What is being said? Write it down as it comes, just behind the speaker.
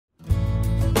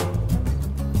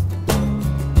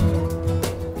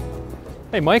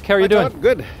Hey Mike, how are you Hi, doing? Todd.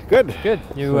 Good, good. Good.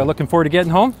 You looking forward to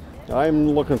getting home? I'm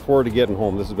looking forward to getting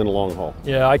home. This has been a long haul.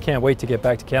 Yeah, I can't wait to get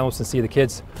back to Kamloops and see the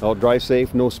kids. I'll drive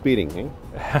safe, no speeding.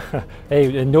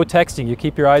 Hey, and no texting. You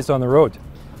keep your eyes on the road.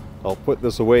 I'll put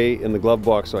this away in the glove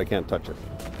box so I can't touch it.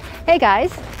 Hey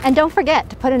guys, and don't forget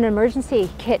to put an emergency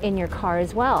kit in your car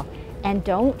as well. And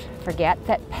don't forget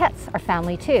that pets are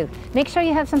family too. Make sure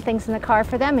you have some things in the car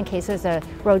for them in case there's a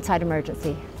roadside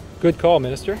emergency. Good call,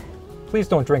 Minister. Please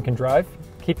don't drink and drive.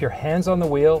 Keep your hands on the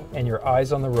wheel and your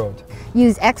eyes on the road.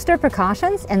 Use extra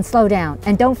precautions and slow down.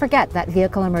 And don't forget that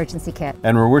vehicle emergency kit.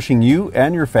 And we're wishing you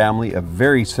and your family a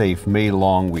very safe May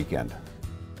long weekend.